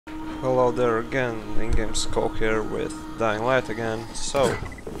Hello there again, in-game Scope here with Dying Light again. So,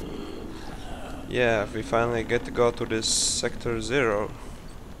 yeah, we finally get to go to this Sector 0.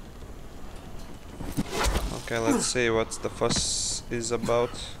 Okay, let's see what the fuss is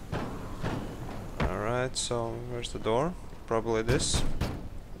about. Alright, so where's the door? Probably this.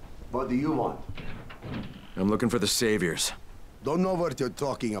 What do you want? I'm looking for the Saviors. Don't know what you're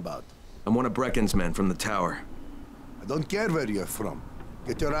talking about. I'm one of Brecken's men from the tower. I don't care where you're from.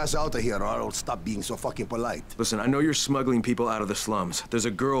 Get your ass out of here or I'll stop being so fucking polite. Listen, I know you're smuggling people out of the slums. There's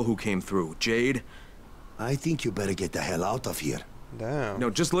a girl who came through, Jade. I think you better get the hell out of here. Damn. No,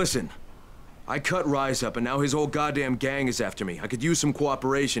 just listen. I cut Rise up and now his whole goddamn gang is after me. I could use some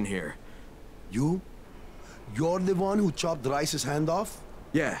cooperation here. You? You're the one who chopped Rice's hand off?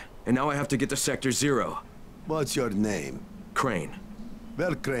 Yeah, and now I have to get to Sector 0. What's your name? Crane.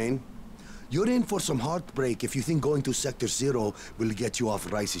 Well, Crane, you're in for some heartbreak if you think going to Sector 0 will get you off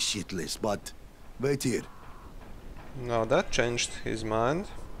Rice's shit list, but wait here. No, that changed his mind.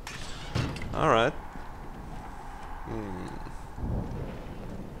 Alright.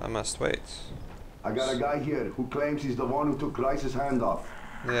 I must wait. I got a guy here who claims he's the one who took Rice's hand off.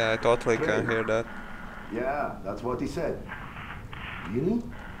 Yeah, I totally can hear that. Yeah, that's what he said. Really?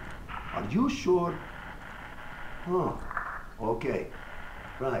 Are you sure? Huh. Okay.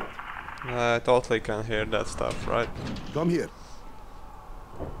 Right. I totally can hear that stuff, right? Come here.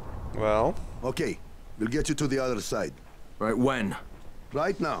 Well, Okay, we'll get you to the other side. Right, when?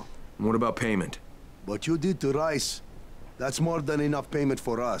 Right now. And what about payment? What you did to Rice, that's more than enough payment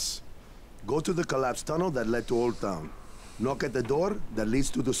for us. Go to the collapsed tunnel that led to Old Town. Knock at the door that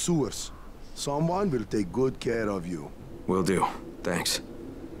leads to the sewers. Someone will take good care of you. Will do. Thanks.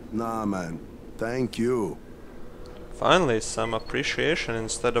 Nah, man. Thank you. finally some appreciation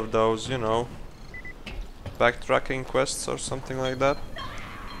instead of those, you know, backtracking quests or something like that.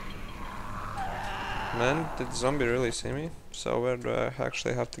 Man, did zombie really see me? So where do I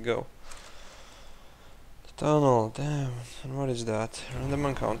actually have to go? The tunnel, damn. And what is that? Random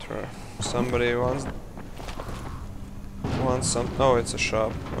encounter. Somebody wants some. Oh, it's a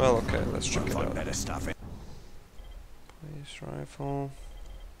shop. Well, okay, let's check it out. Police rifle.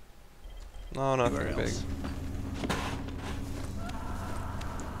 No, nothing big.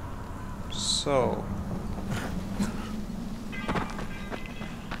 So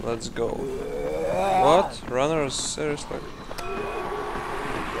let's go. What? Runners? Seriously?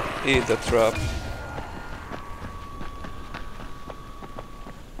 Eat the trap.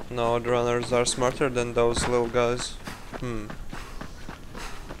 No, the runners are smarter than those little guys.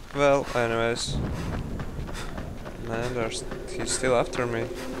 Well, anyways. Man, he's still after me.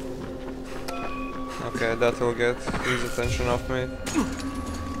 Okay, that will get his attention off me.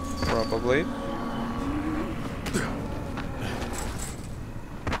 Probably.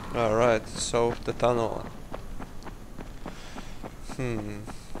 Alright, so the tunnel.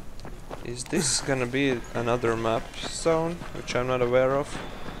 Is this gonna be another map zone, which I'm not aware of?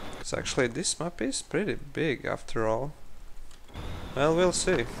 Because actually this map is pretty big after all. Well, we'll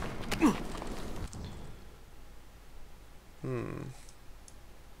see.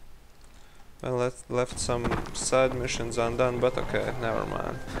 Well, left some side missions undone, but okay, never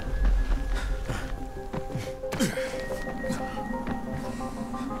mind.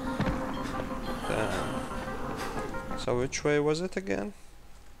 Damn. So which way was it again?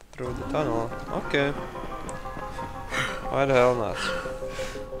 Through the tunnel. Okay. Why the hell not?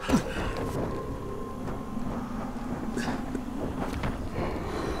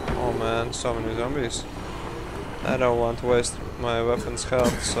 Oh man, so many zombies. I don't want to waste my weapon's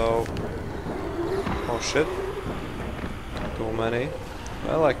health, so... Oh shit. Too many.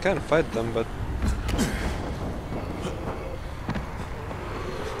 Well, I can fight them, but...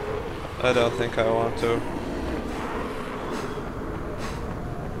 I don't think I want to.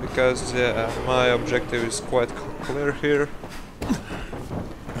 Because, yeah, my objective is quite clear here.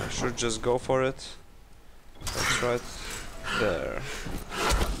 I should just go for it. That's right there.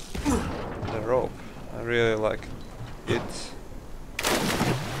 The rope. I really like it.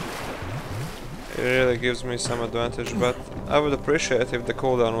 It really gives me some advantage, but I would appreciate if the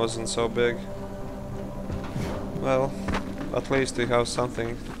cooldown wasn't so big. Well, at least we have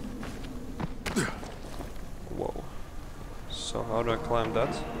something. Whoa. So how do I climb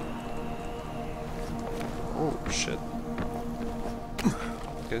that? Oh shit.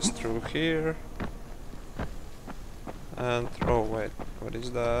 Guess through here. And oh wait, what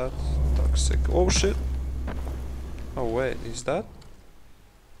is that? Toxic. Oh shit. Oh wait, is that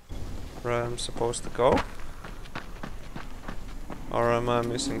where I'm supposed to go? Or am I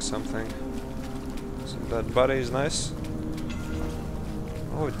missing something? So that body is nice.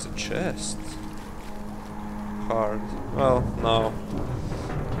 Oh, it's a chest. Hard. Well, no.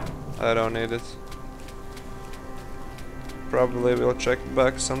 I don't need it. Probably we'll check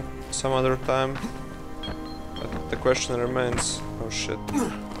back some other time. But the question remains. Oh shit.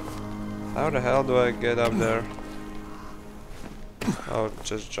 How the hell do I get up there? Oh,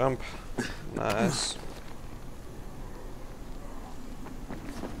 just jump. Nice.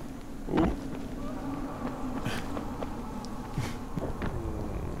 Ooh.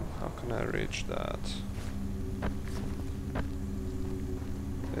 How can I reach that?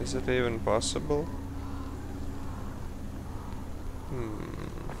 Is it even possible?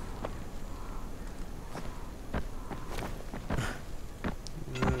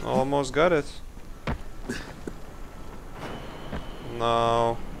 Almost got it.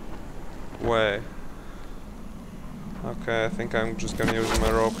 No way. Okay, I think I'm just gonna use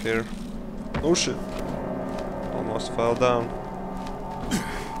my rope here. Oh shit. Almost fell down.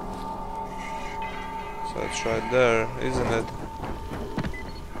 So it's right there, isn't it?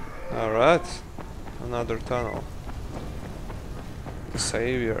 Alright. Another tunnel.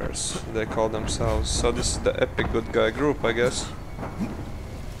 Saviors, they call themselves. So this is the epic good guy group, I guess.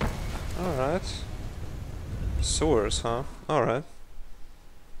 Alright. Sewers, huh? Alright.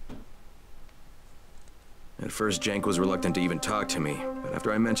 At first, Jank was reluctant to even talk to me, but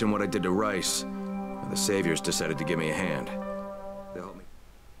after I mentioned what I did to Rice, the Saviors decided to give me a hand. They helped me.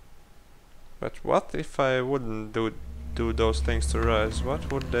 But what if I wouldn't do those things to Rice?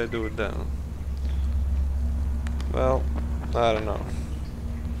 What would they do then? Well, I don't know.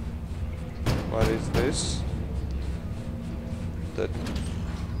 What is this? That...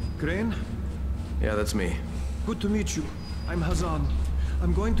 Crane? Yeah, that's me. Good to meet you. I'm Hazan.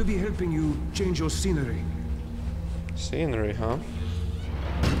 I'm going to be helping you change your scenery. Scenery, huh?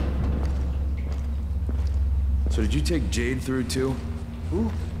 So did you take Jade through too?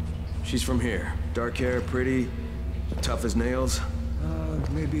 Who? She's from here. Dark hair, pretty, tough as nails.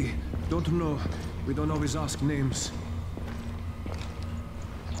 Maybe. Don't know. We don't always ask names.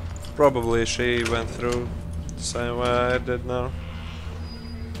 Probably she went through the same way I did now.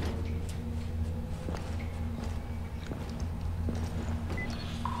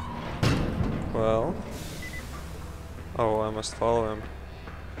 Well... Oh, I must follow him.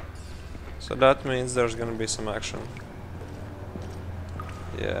 So that means there's gonna be some action.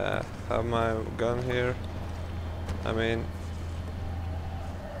 Yeah, have my gun here. I mean...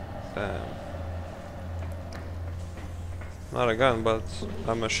 Damn. Not a gun, but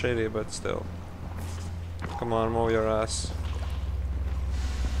a machete, but still. Come on, move your ass.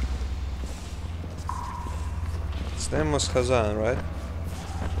 His name was Hazan, right?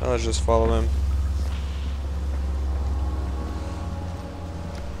 Well, let's just follow him.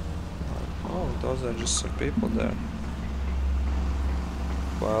 Oh, those are just some people there.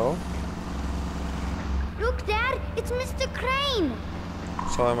 Well... Look, Dad! It's Mr. Crane!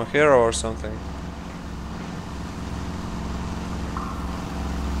 So I'm a hero or something.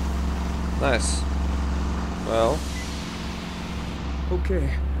 Nice. Well... Okay.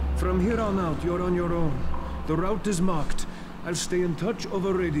 From here on out, you're on your own. The route is marked. I'll stay in touch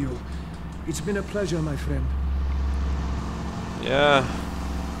over radio. It's been a pleasure, my friend. Yeah.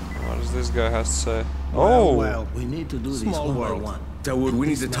 What does this guy have to say? Oh! Well, we need to do this one by one. Dawood, we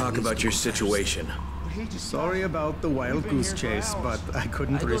need to talk about your situation. Sorry about the wild goose chase, but I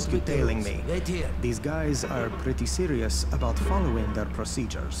couldn't risk you tailing me. These guys are pretty serious about following their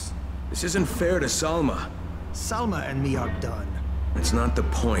procedures. This isn't fair to Salma. Salma and me are done. That's not the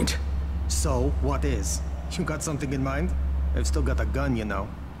point. So, what is? You got something in mind? I've still got a gun, you know.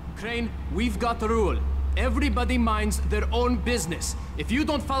 Crane, we've got the rule. Everybody minds their own business. If you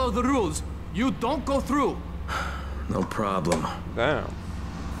don't follow the rules, you don't go through. No problem. Damn.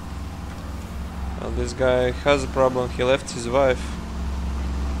 Well, this guy has a problem. He left his wife,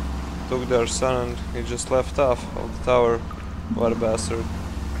 took their son, and he just left off of the tower. What a bastard.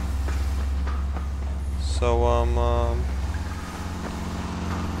 So,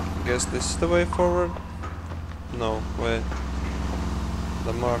 guess this is the way forward? No, wait.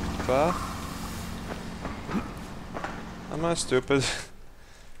 The marked path? Am I stupid?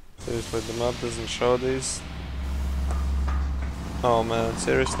 Seriously, the map doesn't show these. Oh man,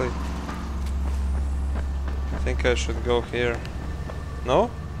 seriously? I think I should go here.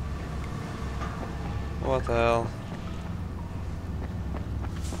 No? What the hell?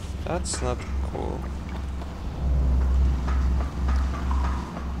 That's not cool.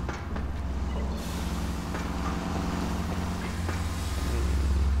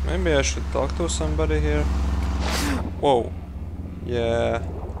 Maybe I should talk to somebody here. Whoa. Yeah.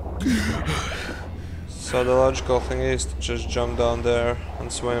 So the logical thing is to just jump down there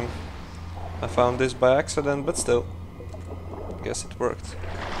and swim. I found this by accident, but still, guess it worked.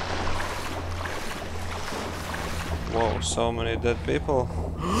 Whoa, so many dead people.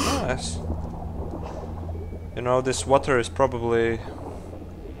 Nice. You know, this water is probably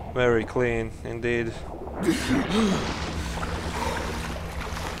very clean, indeed.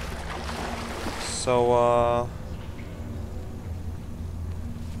 So,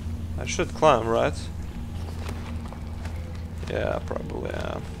 I should climb, right? Yeah, probably,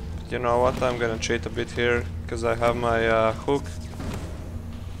 yeah. You know what, I'm gonna cheat a bit here, because I have my hook.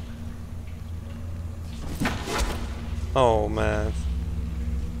 Oh man.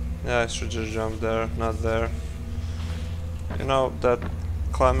 Yeah, I should just jump there, not there. You know, that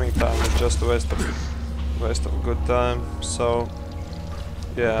climbing time is just a waste of good time, so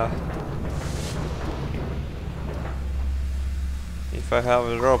yeah. If I have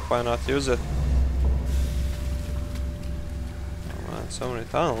a rope, why not use it? Oh man, so many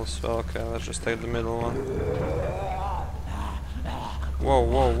tunnels. Well, okay, let's just take the middle one. Whoa,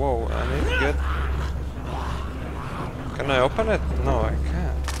 whoa, whoa, I need to get... Can I open it? No, I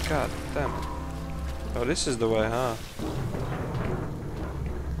can't. God damn it. Oh, this is the way, huh?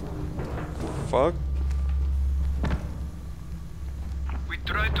 Fuck. We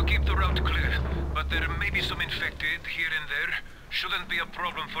tried to keep the route clear, but there may be some infected here and there. Shouldn't be a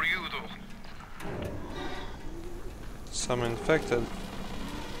problem for you, though. Some infected.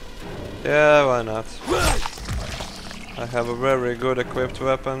 Yeah, why not? I have a very good equipped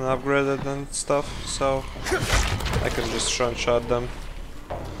weapon, upgraded and stuff, so I can just shot them.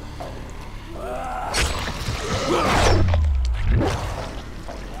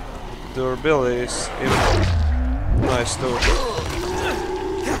 Durability is even nice too.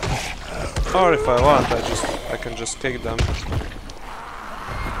 Or if I want, I can just kick them.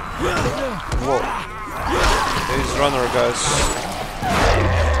 Whoa. These runner guys.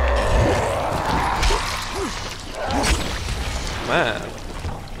 Man.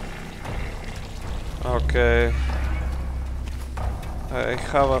 Okay. I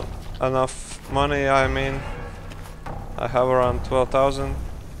have enough money, I mean. I have around 12,000.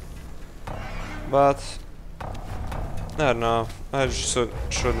 But I don't know. I just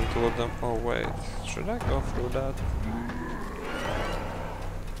shouldn't loot them. Oh wait, should I go through that?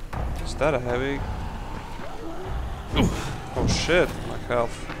 Is that a heavy? Oh shit, my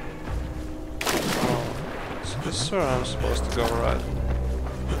health. Oh, so this is where I'm supposed to go, right?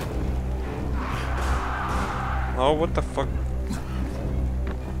 Oh, what the fuck?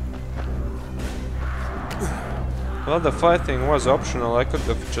 Well, the fighting was optional. I could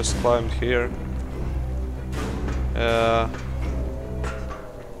have just climbed here.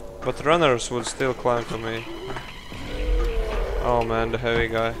 But runners would still climb to me. Oh man, the heavy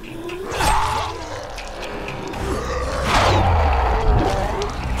guy.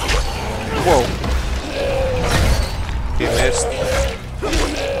 Whoa! He missed.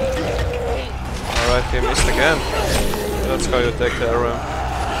 Alright, he missed again. That's how you take care of him.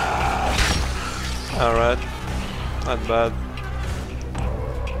 Alright. Not bad.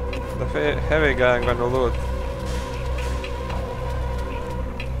 The heavy guy I'm gonna loot.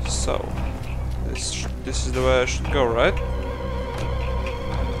 So, this is the way I should go, right?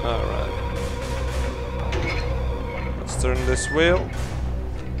 Alright. Let's turn this wheel.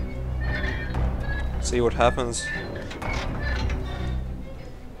 See what happens.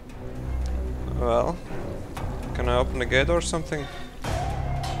 Well, can I open the gate or something?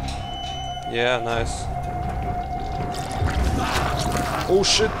 Yeah, nice. Oh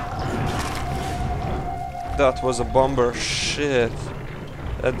shit! That was a bomber, shit.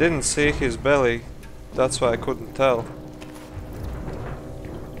 I didn't see his belly, that's why I couldn't tell.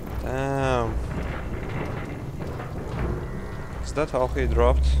 Damn. Is that all he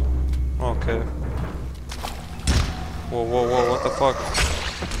dropped? Okay. Whoa, whoa, whoa, what the fuck?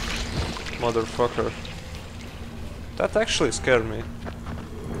 Motherfucker. That actually scared me.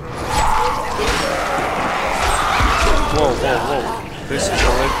 Whoa, whoa, whoa. This is a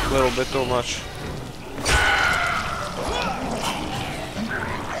little bit too much.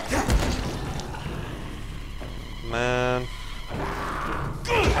 Man.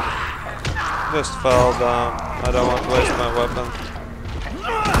 Just fell down. I don't want to waste my weapon.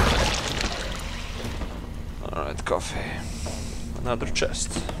 Alright, coffee. Another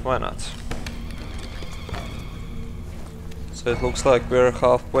chest. Why not? So it looks like we're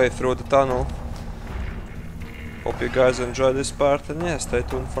halfway through the tunnel. Hope you guys enjoyed this part, and yeah, stay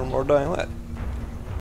tuned for more Dying Light.